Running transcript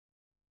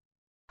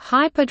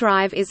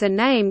Hyperdrive is a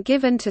name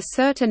given to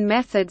certain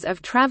methods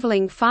of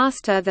traveling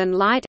faster than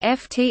light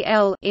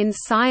 (FTL) in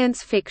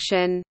science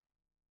fiction.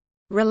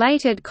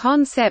 Related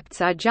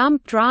concepts are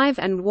jump drive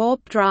and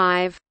warp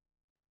drive.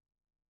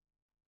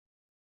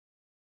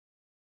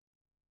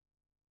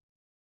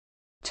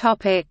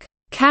 Topic: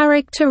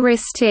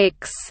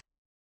 Characteristics.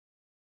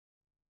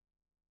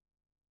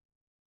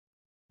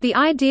 The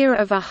idea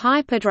of a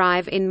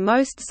hyperdrive in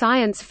most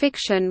science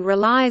fiction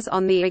relies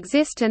on the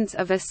existence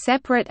of a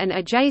separate and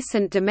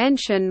adjacent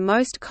dimension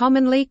most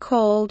commonly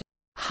called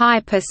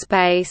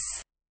hyperspace,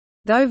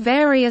 though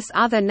various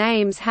other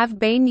names have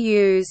been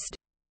used.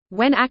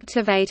 When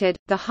activated,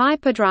 the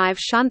hyperdrive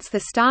shunts the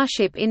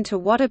starship into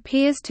what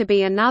appears to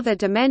be another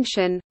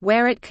dimension,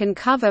 where it can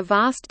cover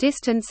vast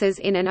distances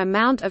in an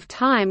amount of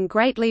time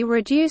greatly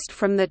reduced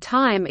from the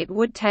time it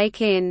would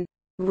take in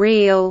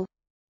real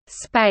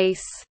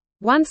space.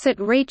 Once it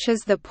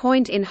reaches the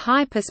point in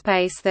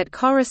hyperspace that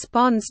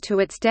corresponds to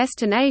its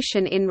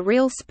destination in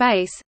real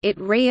space, it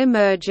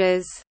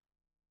re-emerges.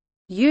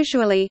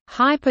 Usually,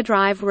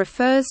 hyperdrive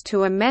refers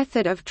to a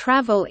method of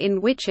travel in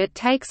which it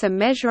takes a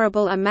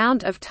measurable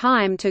amount of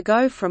time to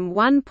go from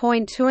one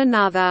point to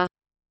another.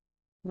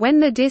 When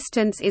the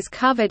distance is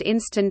covered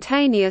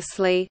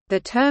instantaneously,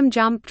 the term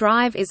jump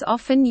drive is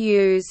often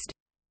used.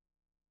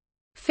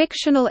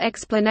 Fictional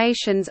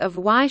explanations of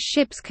why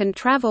ships can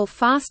travel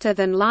faster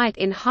than light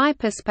in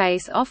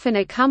hyperspace often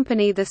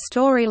accompany the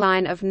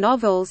storyline of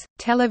novels,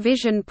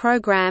 television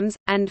programs,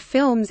 and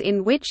films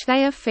in which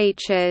they are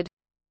featured.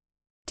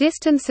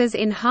 Distances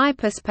in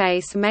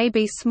hyperspace may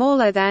be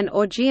smaller than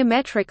or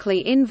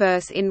geometrically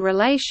inverse in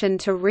relation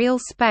to real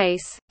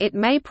space. It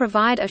may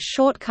provide a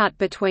shortcut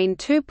between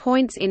 2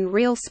 points in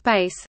real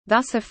space,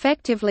 thus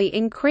effectively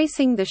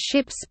increasing the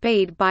ship's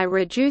speed by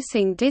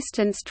reducing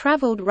distance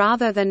traveled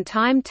rather than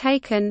time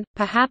taken.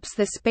 Perhaps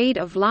the speed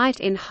of light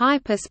in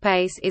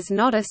hyperspace is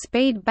not a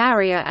speed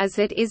barrier as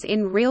it is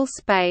in real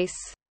space.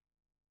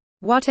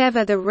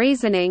 Whatever the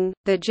reasoning,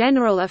 the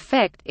general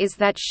effect is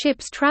that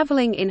ships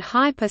traveling in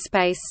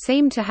hyperspace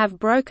seem to have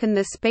broken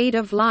the speed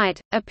of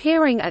light,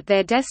 appearing at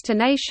their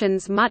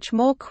destinations much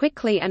more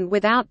quickly and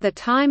without the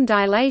time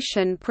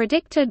dilation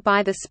predicted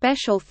by the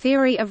special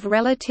theory of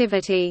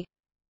relativity.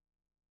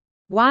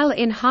 While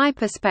in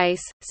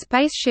hyperspace,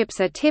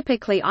 spaceships are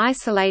typically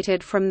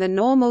isolated from the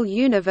normal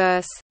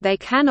universe, they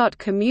cannot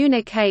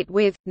communicate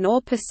with, nor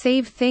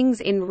perceive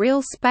things in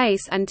real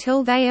space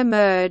until they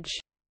emerge.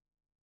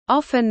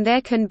 Often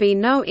there can be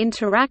no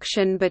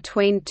interaction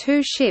between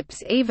two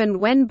ships even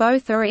when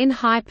both are in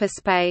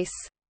hyperspace.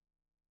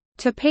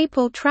 To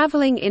people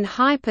traveling in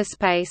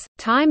hyperspace,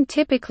 time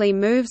typically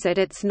moves at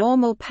its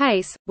normal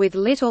pace, with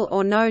little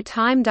or no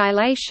time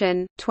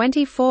dilation.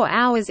 24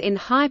 hours in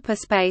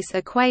hyperspace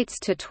equates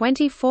to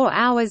 24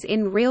 hours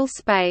in real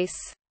space.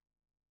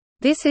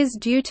 This is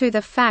due to the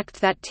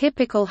fact that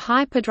typical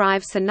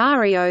hyperdrive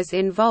scenarios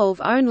involve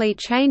only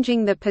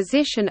changing the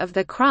position of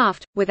the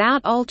craft,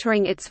 without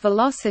altering its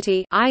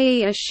velocity,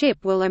 i.e. a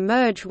ship will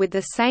emerge with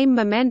the same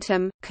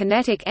momentum,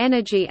 kinetic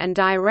energy and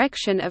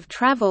direction of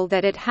travel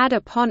that it had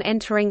upon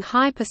entering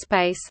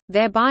hyperspace,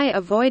 thereby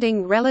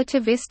avoiding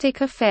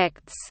relativistic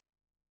effects.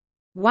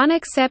 One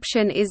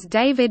exception is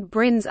David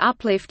Brin's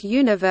uplift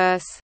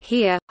universe.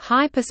 Here,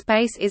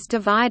 hyperspace is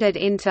divided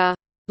into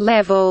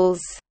levels,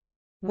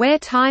 where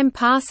time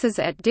passes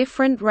at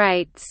different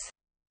rates.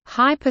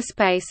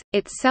 Hyperspace,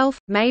 itself,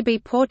 may be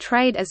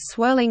portrayed as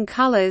swirling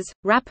colors,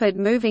 rapid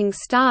moving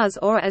stars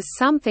or as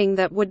something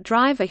that would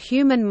drive a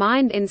human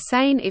mind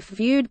insane if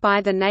viewed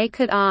by the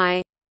naked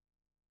eye.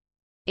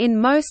 In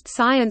most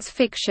science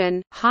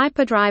fiction,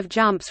 hyperdrive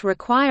jumps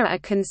require a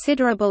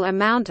considerable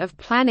amount of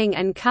planning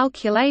and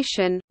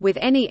calculation, with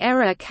any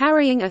error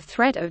carrying a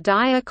threat of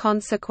dire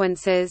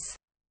consequences.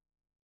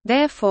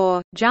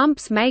 Therefore,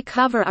 jumps may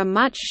cover a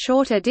much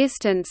shorter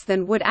distance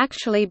than would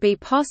actually be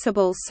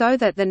possible so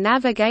that the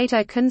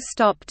navigator can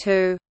stop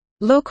to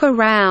look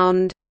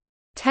around,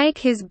 take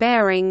his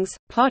bearings,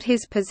 plot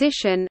his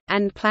position,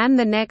 and plan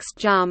the next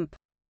jump.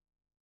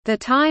 The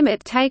time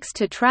it takes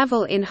to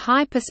travel in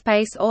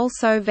hyperspace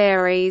also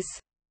varies.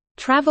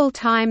 Travel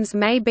times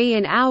may be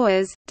in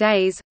hours,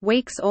 days,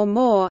 weeks or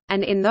more,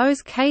 and in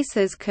those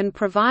cases can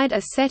provide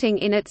a setting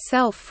in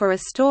itself for a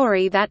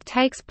story that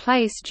takes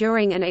place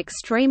during an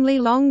extremely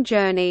long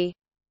journey.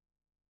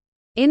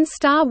 In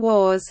Star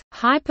Wars,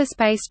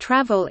 hyperspace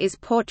travel is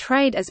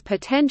portrayed as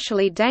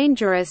potentially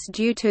dangerous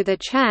due to the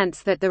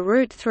chance that the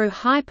route through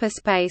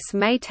hyperspace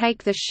may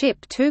take the ship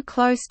too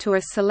close to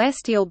a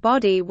celestial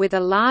body with a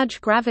large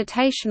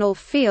gravitational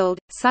field,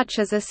 such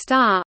as a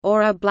star,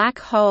 or a black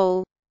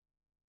hole.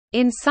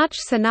 In such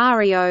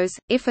scenarios,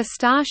 if a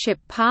starship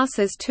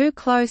passes too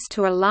close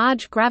to a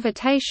large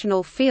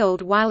gravitational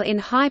field while in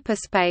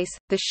hyperspace,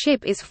 the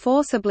ship is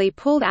forcibly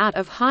pulled out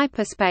of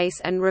hyperspace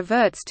and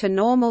reverts to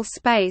normal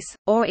space,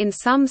 or in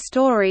some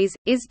stories,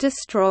 is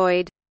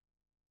destroyed.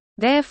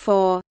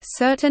 Therefore,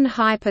 certain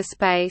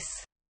hyperspace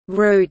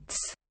routes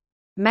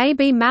may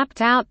be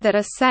mapped out that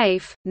are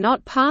safe,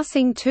 not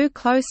passing too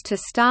close to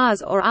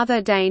stars or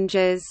other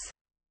dangers.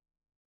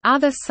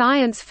 Other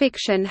science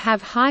fiction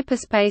have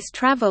hyperspace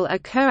travel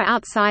occur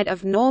outside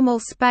of normal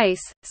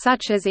space,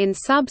 such as in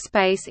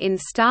subspace in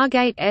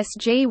Stargate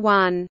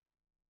SG-1.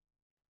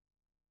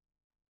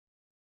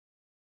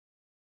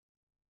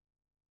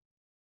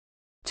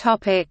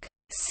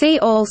 See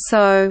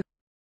also: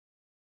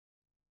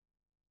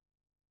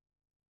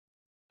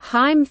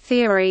 Heim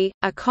theory,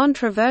 a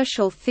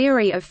controversial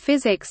theory of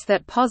physics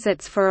that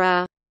posits for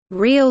a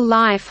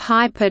real-life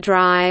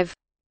hyperdrive.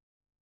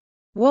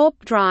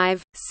 Warp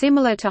drive,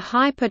 similar to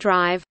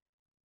hyperdrive.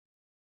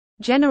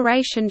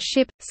 Generation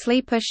ship,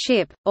 sleeper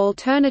ship,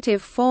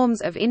 alternative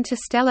forms of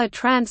interstellar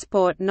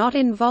transport not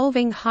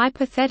involving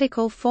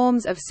hypothetical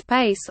forms of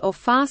space or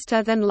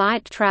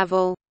faster-than-light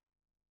travel.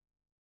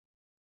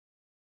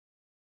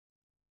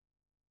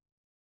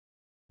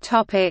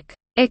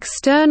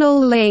 External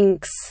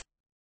links.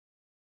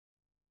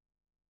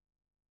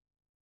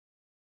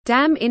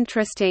 Damn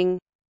interesting.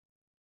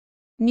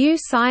 New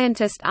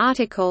Scientist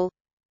article,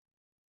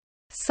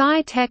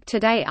 Sci-Tech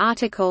Today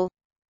article,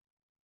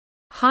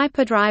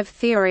 Hyperdrive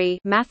theory,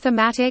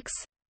 mathematics,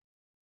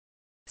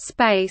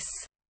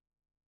 Space.com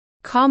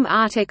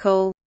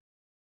article.